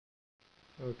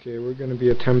Okay, we're going to be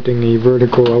attempting a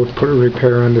vertical output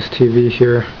repair on this TV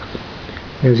here.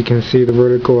 As you can see, the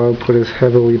vertical output is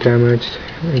heavily damaged.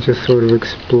 It just sort of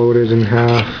exploded in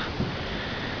half.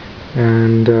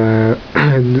 And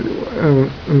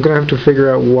I'm going to have to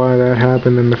figure out why that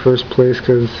happened in the first place,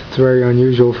 because it's very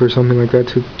unusual for something like that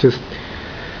to just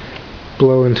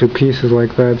blow into pieces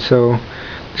like that. So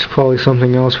there's probably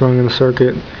something else wrong in the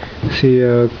circuit. See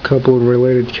a couple of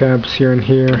related caps here and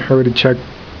here. I already checked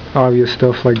obvious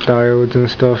stuff like diodes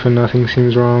and stuff, and nothing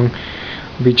seems wrong.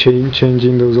 I'll be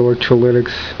changing those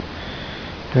electrolytics,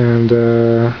 and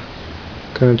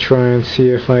gonna try and see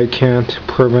if I can't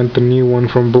prevent the new one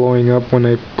from blowing up when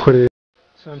I put it.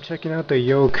 So I'm checking out the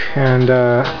yoke, and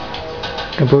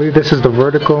I believe this is the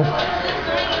vertical.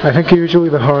 I think usually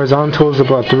the horizontal is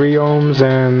about 3 ohms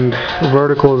and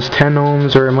vertical is 10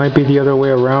 ohms, or it might be the other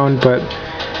way around, but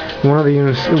one of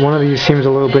these seems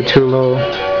a little bit too low.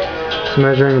 It's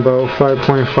measuring about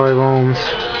 5.5 ohms.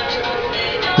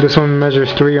 This one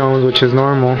measures 3 ohms, which is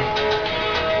normal.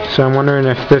 So I'm wondering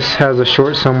if this has a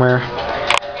short somewhere.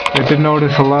 I did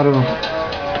notice a lot of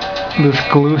this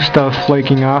glue stuff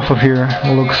flaking off of here.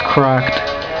 It looks cracked.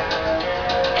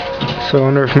 So I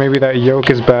wonder if maybe that yoke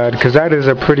is bad, because that is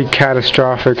a pretty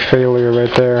catastrophic failure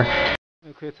right there.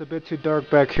 Okay, it's a bit too dark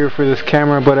back here for this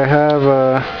camera, but I have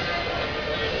a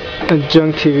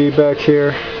junk TV back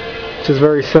here, which is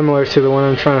very similar to the one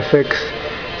I'm trying to fix.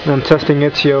 And I'm testing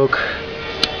its yoke.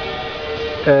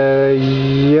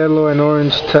 Yellow and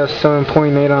orange test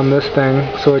 7.8 on this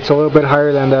thing, so it's a little bit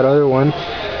higher than that other one.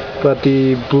 But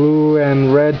the blue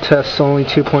and red tests only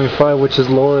 2.5, which is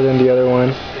lower than the other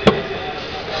one.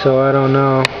 So I don't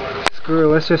know. Screw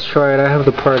it, let's just try it. I have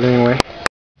the part anyway.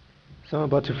 So I'm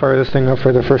about to fire this thing up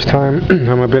for the first time.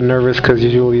 I'm a bit nervous because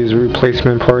usually these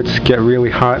replacement parts get really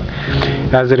hot.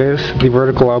 As it is, the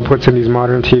vertical outputs in these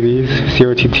modern TVs,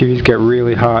 CRT TVs, get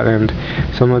really hot, and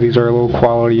some of these are low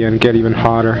quality and get even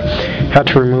hotter. Had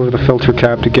to remove the filter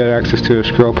cap to get access to the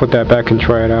screw. I'll put that back and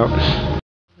try it out.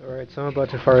 Alright, so I'm about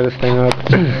to fire this thing up.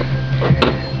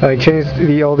 I changed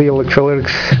all the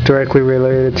electrolytics directly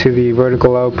related to the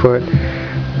vertical output.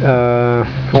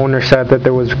 Owner said that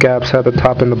there was gaps at the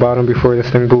top and the bottom before this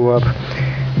thing blew up.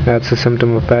 That's a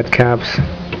symptom of bad caps.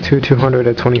 200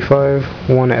 at 25,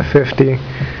 1 at 50,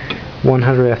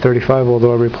 100 at 35,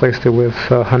 although I replaced it with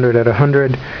 100 at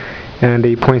 100, and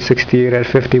a .68 at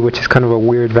 50, which is kind of a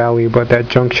weird value, but that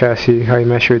junk chassis I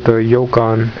measured the yoke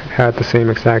on had the same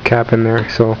exact cap in there,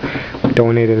 so I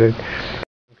donated it.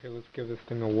 Okay, let's give this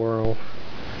thing a whirl.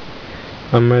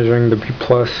 I'm measuring the B+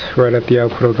 right at the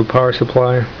output of the power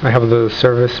supply. I have the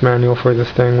service manual for this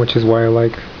thing, which is why I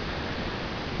like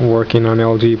working on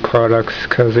LG products,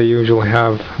 because they usually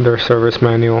have their service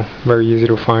manual very easy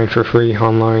to find for free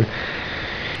online.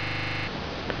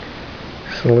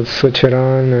 So let's switch it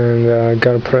on, and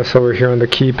gotta press over here on the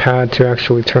keypad to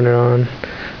actually turn it on.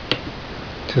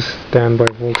 Just standby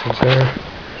voltage there.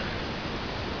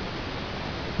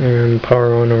 And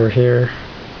power on over here.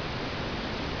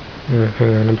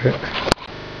 Hang on a bit.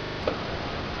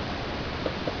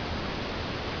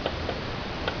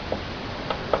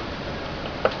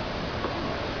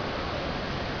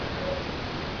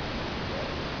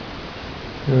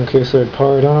 Okay, so it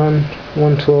powered on.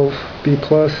 112 B+,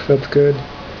 that's good.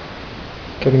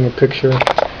 Getting a picture.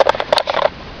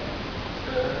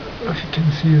 If you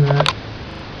can see that.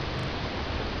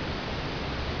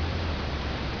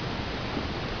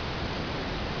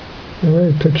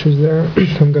 Alright, pictures there.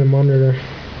 I'm going to monitor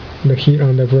the heat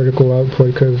on the vertical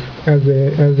output, because as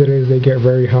it is, they get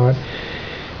very hot,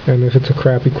 and if it's a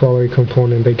crappy quality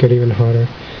component, they get even hotter.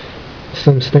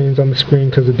 Some stains on the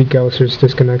screen because the degausser is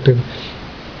disconnected.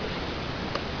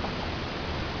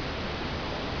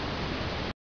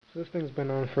 So this thing's been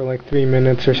on for like 3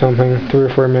 minutes or something, 3 or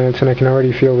 4 minutes, and I can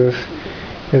already feel this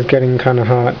is getting kind of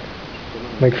hot,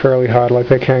 like fairly hot,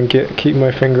 like I can't keep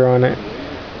my finger on it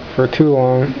for too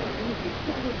long.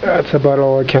 That's about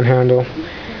all I can handle.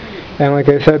 And like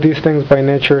I said, these things by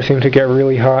nature seem to get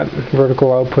really hot. Vertical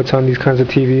outputs on these kinds of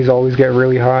TVs always get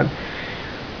really hot,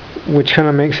 which kind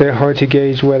of makes it hard to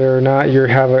gauge whether or not you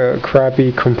have a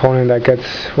crappy component that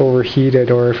gets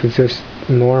overheated or if it's just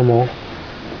normal.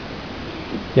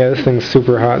 Yeah, this thing's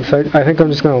super hot, so I think I'm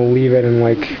just going to leave it, and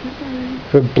like,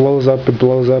 if it blows up, it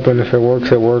blows up, and if it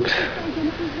works, it works.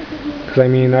 Because I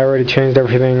mean, I already changed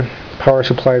everything. Power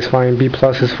supply is fine, B+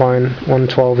 is fine,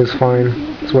 112 is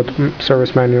fine. That's what the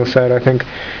service manual said. I think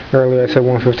earlier I said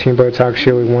 115, but it's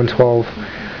actually 112.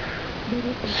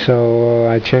 So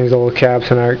I changed all the caps,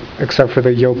 and except for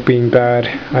the yoke being bad,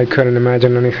 I couldn't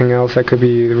imagine anything else that could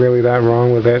be really that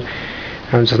wrong with it.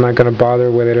 I'm just not going to bother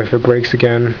with it if it breaks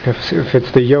again. If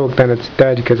it's the yoke, then it's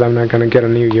dead because I'm not going to get a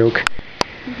new yoke.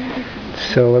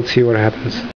 So let's see what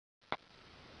happens.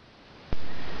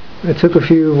 I took a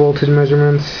few voltage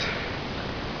measurements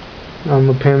on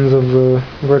the pins of the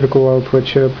vertical output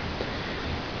chip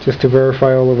just to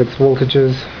verify all of its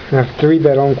voltages. I have 3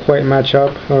 that don't quite match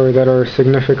up or that are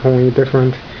significantly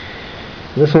different.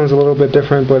 This one's a little bit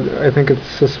different, but I think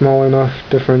it's a small enough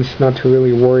difference not to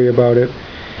really worry about it.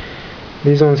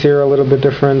 These ones here are a little bit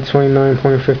different,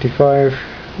 29.55.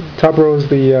 Top row is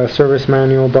the service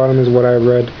manual, bottom is what I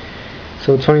read.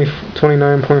 So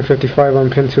 29.55 on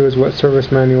pin 2 is what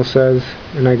service manual says,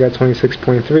 and I got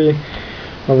 26.3.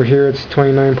 Over here it's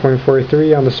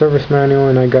 29.43 on the service manual,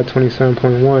 and I got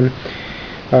 27.1.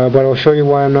 But I'll show you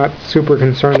why I'm not super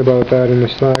concerned about that in a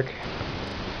sec.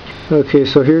 Okay,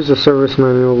 so here's the service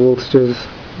manual voltages.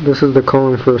 This is the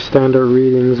column for standard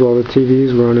readings while the TV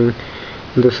is running.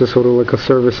 And this is sort of like a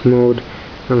service mode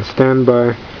on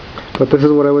standby. But this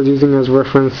is what I was using as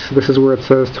reference. This is where it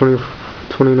says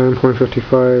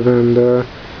 29.55 and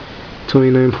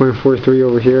 29.43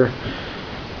 over here.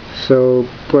 So,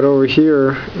 but over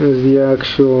here is the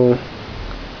actual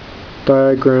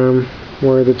diagram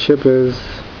where the chip is.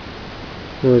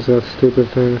 Where's that stupid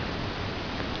thing?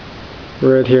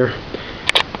 Right here.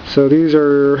 So these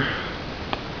are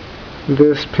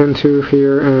this pin 2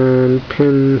 here and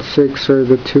pin 6 are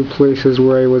the 2 places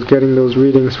where I was getting those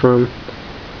readings from.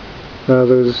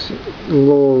 Those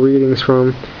low readings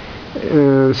from.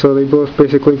 And so they both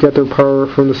basically get their power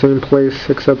from the same place,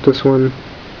 except this one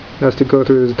has to go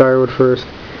through this diode first.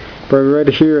 But right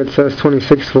here it says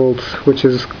 26 volts, which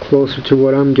is closer to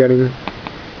what I'm getting,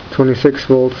 26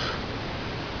 volts.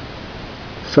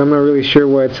 So I'm not really sure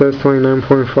why it says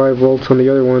 29.5 volts on the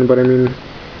other one, but I mean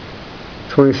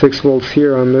 26 volts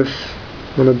here on this,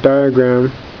 on the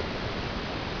diagram.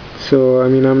 So I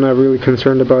mean I'm not really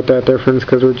concerned about that difference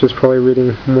because we're just probably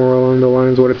reading more along the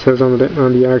lines what it says on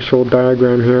the actual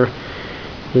diagram here,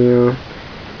 you know.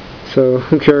 So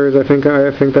who cares? I think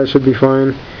that should be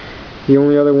fine. The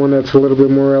only other one that's a little bit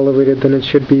more elevated than it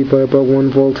should be by about 1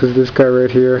 volt is this guy right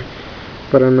here.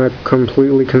 But I'm not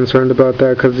completely concerned about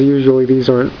that because usually these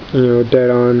aren't, you know, dead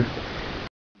on.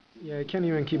 Yeah, I can't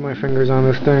even keep my fingers on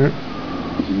this thing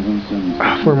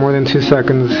for more than 2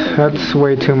 seconds. That's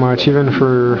way too much, even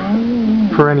for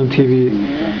any TV.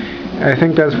 I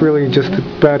think that's really just the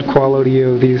bad quality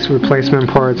of these replacement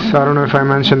parts. I don't know if I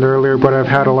mentioned earlier, but I've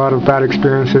had a lot of bad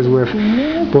experiences with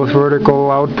both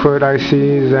vertical output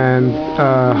ICs and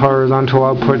horizontal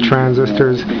output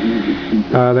transistors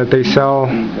that they sell,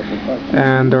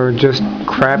 and they're just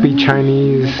crappy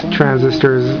Chinese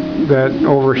transistors that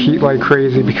overheat like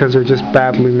crazy because they're just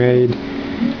badly made.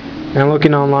 And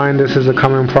looking online, this is a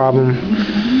common problem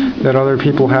that other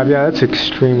people have. Yeah, that's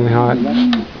extremely hot.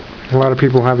 A lot of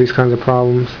people have these kinds of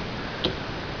problems.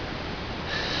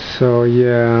 So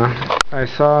yeah, I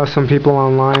saw some people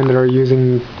online that are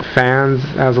using fans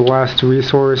as a last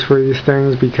resource for these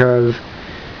things because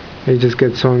they just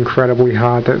get so incredibly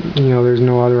hot that, you know, there's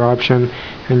no other option,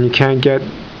 and you can't get,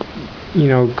 you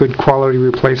know, good quality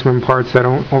replacement parts that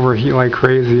don't overheat like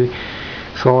crazy.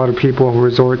 So a lot of people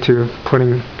resort to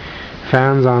putting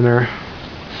fans on there.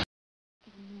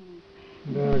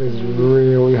 That is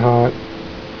really hot.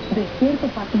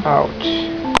 Ouch.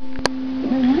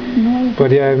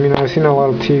 But yeah, I mean, I've seen a lot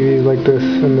of TVs like this,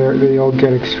 and they all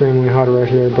get extremely hot right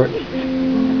here, but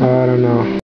I don't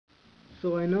know.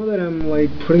 So I know that I'm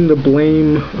like putting the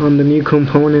blame on the new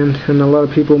component, and a lot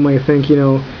of people might think, you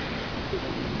know,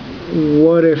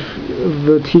 what if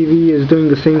the TV is doing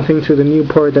the same thing to the new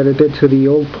part that it did to the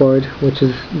old part, which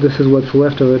is, this is what's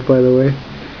left of it, by the way.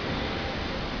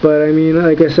 But I mean,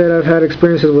 like I said, I've had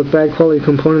experiences with bad quality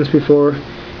components before,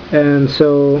 and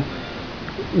so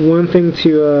one thing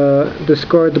to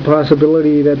discard the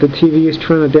possibility that the TV is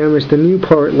trying to damage the new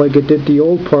part like it did the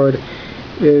old part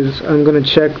is I'm going to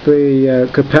check the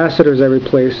capacitors I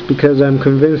replaced, because I'm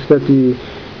convinced that the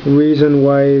reason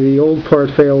why the old part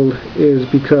failed is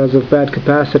because of bad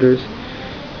capacitors.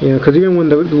 You know, because even when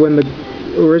the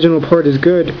original part is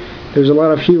good, there's a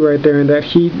lot of heat right there, and that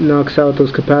heat knocks out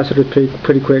those capacitors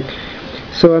pretty quick.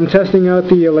 So I'm testing out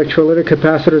the electrolytic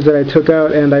capacitors that I took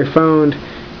out, and I found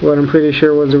what I'm pretty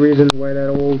sure was the reason why that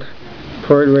old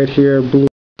part right here blew.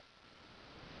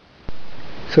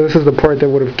 So this is the part that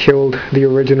would have killed the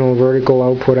original vertical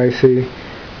output IC.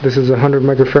 This is a 100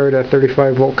 megafarad at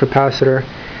 35 volt capacitor,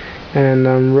 and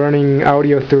I'm running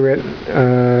audio through it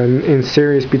in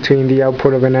series between the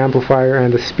output of an amplifier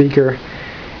and the speaker,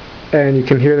 and you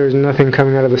can hear there's nothing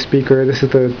coming out of the speaker. This is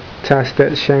the test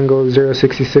that Shango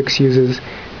 066 uses,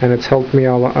 and it's helped me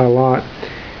a lot.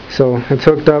 So it's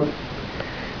hooked up,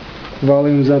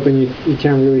 volume's up, and you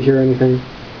can't really hear anything.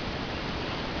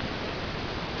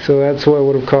 So that's what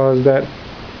would have caused that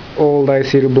old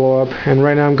IC to blow up. And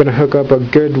right now I'm going to hook up a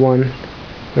good one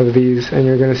of these, and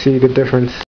you're going to see the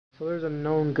difference. So there's a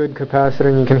known good capacitor,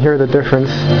 and you can hear the difference.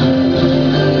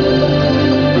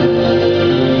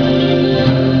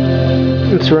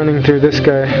 It's running through this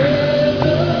guy.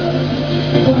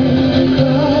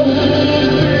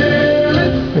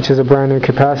 Which is a brand new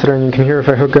capacitor, and you can hear if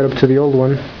I hook it up to the old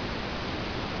one,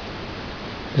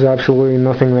 there's absolutely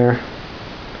nothing there.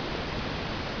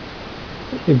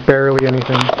 Barely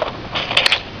anything.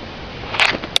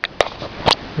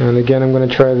 And again, I'm going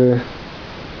to try the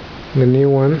new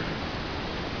one.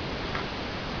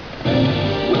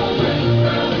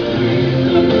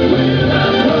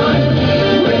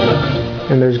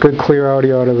 And there's good clear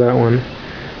audio out of that one.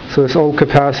 So this old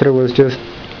capacitor was just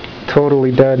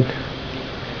totally dead.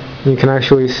 You can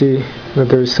actually see that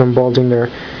there's some bulging there.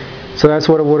 So that's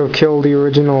what would have killed the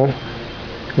original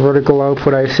vertical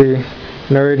output IC.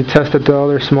 And I already tested the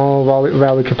other small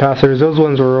value capacitors. Those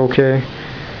ones were okay,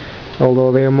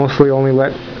 although they mostly only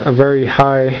let a very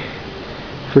high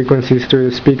frequencies through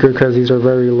the speaker because these are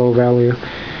very low value.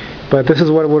 But this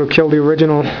is what would have killed the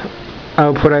original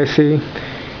output IC,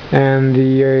 and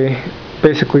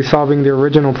basically solving the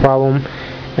original problem.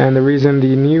 And the reason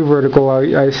the new vertical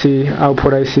IC,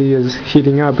 output IC, is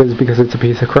heating up is because it's a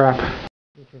piece of crap.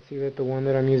 You can see that the one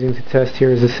that I'm using to test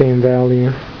here is the same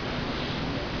value.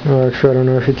 Oh, actually, I don't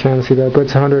know if you can see that, but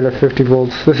it's 150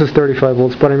 volts. This is 35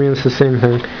 volts, but I mean it's the same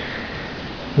thing.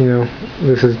 You know,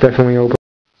 this is definitely open.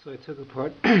 So I took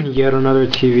apart yet another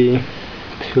TV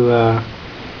to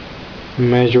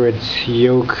measure its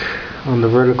yoke on the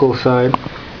vertical side.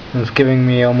 And it's giving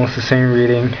me almost the same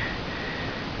reading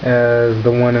as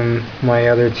the one in my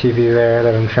other TV there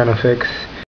that I'm trying to fix.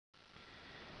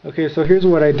 Okay, so here's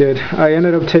what I did. I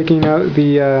ended up taking out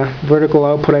the vertical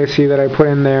output IC that I put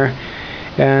in there,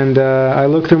 and I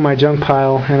looked through my junk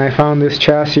pile and I found this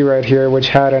chassis right here, which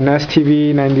had an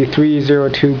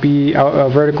STV9302B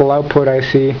vertical output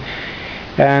IC.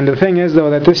 And the thing is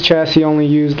though that this chassis only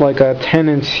used like a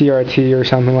 10-inch CRT or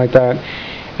something like that,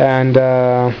 and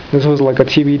this was like a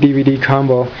TV DVD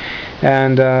combo.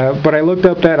 And but I looked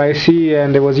up that IC,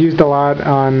 and it was used a lot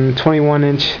on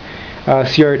 21-inch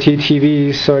CRT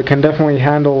TVs, so it can definitely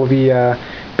handle the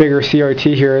bigger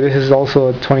CRT here. This is also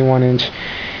a 21-inch.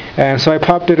 And so I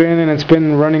popped it in, and it's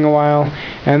been running a while,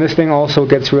 and this thing also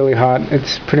gets really hot.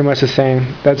 It's pretty much the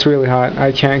same. That's really hot.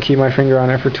 I can't keep my finger on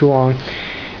it for too long.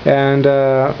 And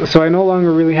so I no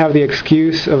longer really have the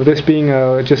excuse of this being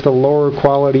just a lower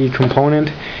quality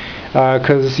component,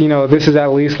 because you know, this is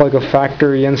at least like a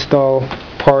factory install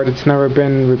part. It's never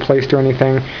been replaced or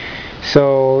anything.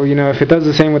 So, you know, if it does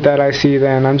the same with that IC,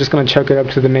 then I'm just going to chuck it up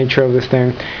to the nature of this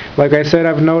thing. Like I said,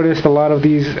 I've noticed a lot of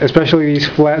these, especially these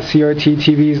flat CRT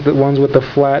TVs, the ones with the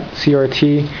flat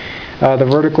CRT, the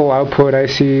vertical output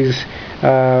ICs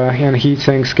and heat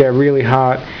sinks get really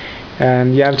hot.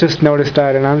 And yeah, I've just noticed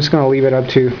that, and I'm just going to leave it up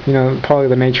to, you know, probably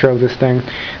the nature of this thing.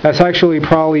 That's actually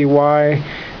probably why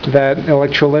that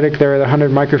electrolytic there, the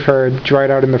 100 microfarad, dried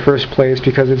out in the first place,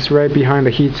 because it's right behind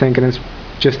the heatsink, and it's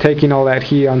just taking all that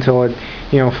heat until it,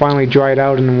 you know, finally dried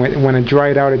out. And when it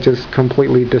dried out, it just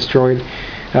completely destroyed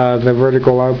the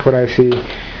vertical output IC.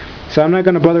 So I'm not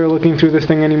going to bother looking through this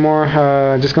thing anymore.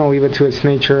 Just going to leave it to its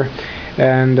nature,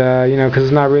 and you know, because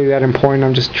it's not really that important.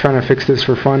 I'm just trying to fix this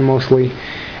for fun mostly.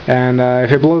 And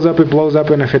if it blows up, it blows up,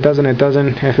 and if it doesn't, it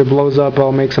doesn't. If it blows up,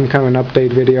 I'll make some kind of an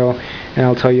update video, and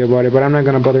I'll tell you about it, but I'm not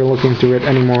going to bother looking through it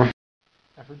anymore.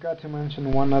 I forgot to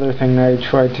mention one other thing that I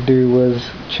tried to do was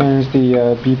change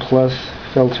the B+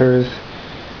 filters,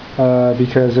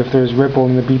 because if there's ripple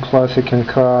in the B+, it can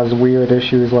cause weird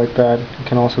issues like that. It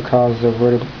can also cause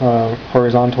the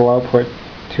horizontal output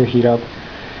to heat up.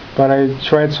 But I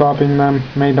tried swapping them,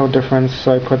 made no difference,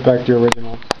 so I put back the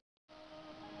original.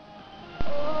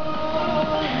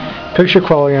 Picture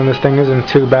quality on this thing isn't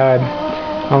too bad.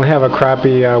 I only have a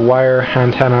crappy wire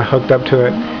antenna hooked up to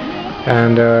it,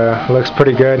 and looks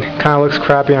pretty good. Kind of looks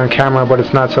crappy on camera, but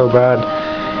it's not so bad.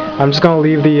 I'm just going to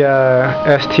leave the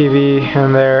STV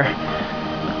in there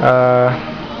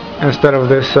instead of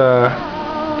this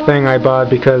thing I bought,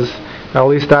 because at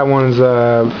least that one's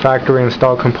a factory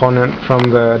installed component from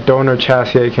the donor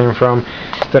chassis it came from,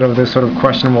 instead of this sort of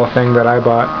questionable thing that I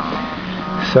bought.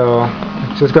 So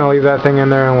just going to leave that thing in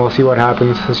there, and we'll see what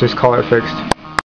happens. Let's just call it fixed.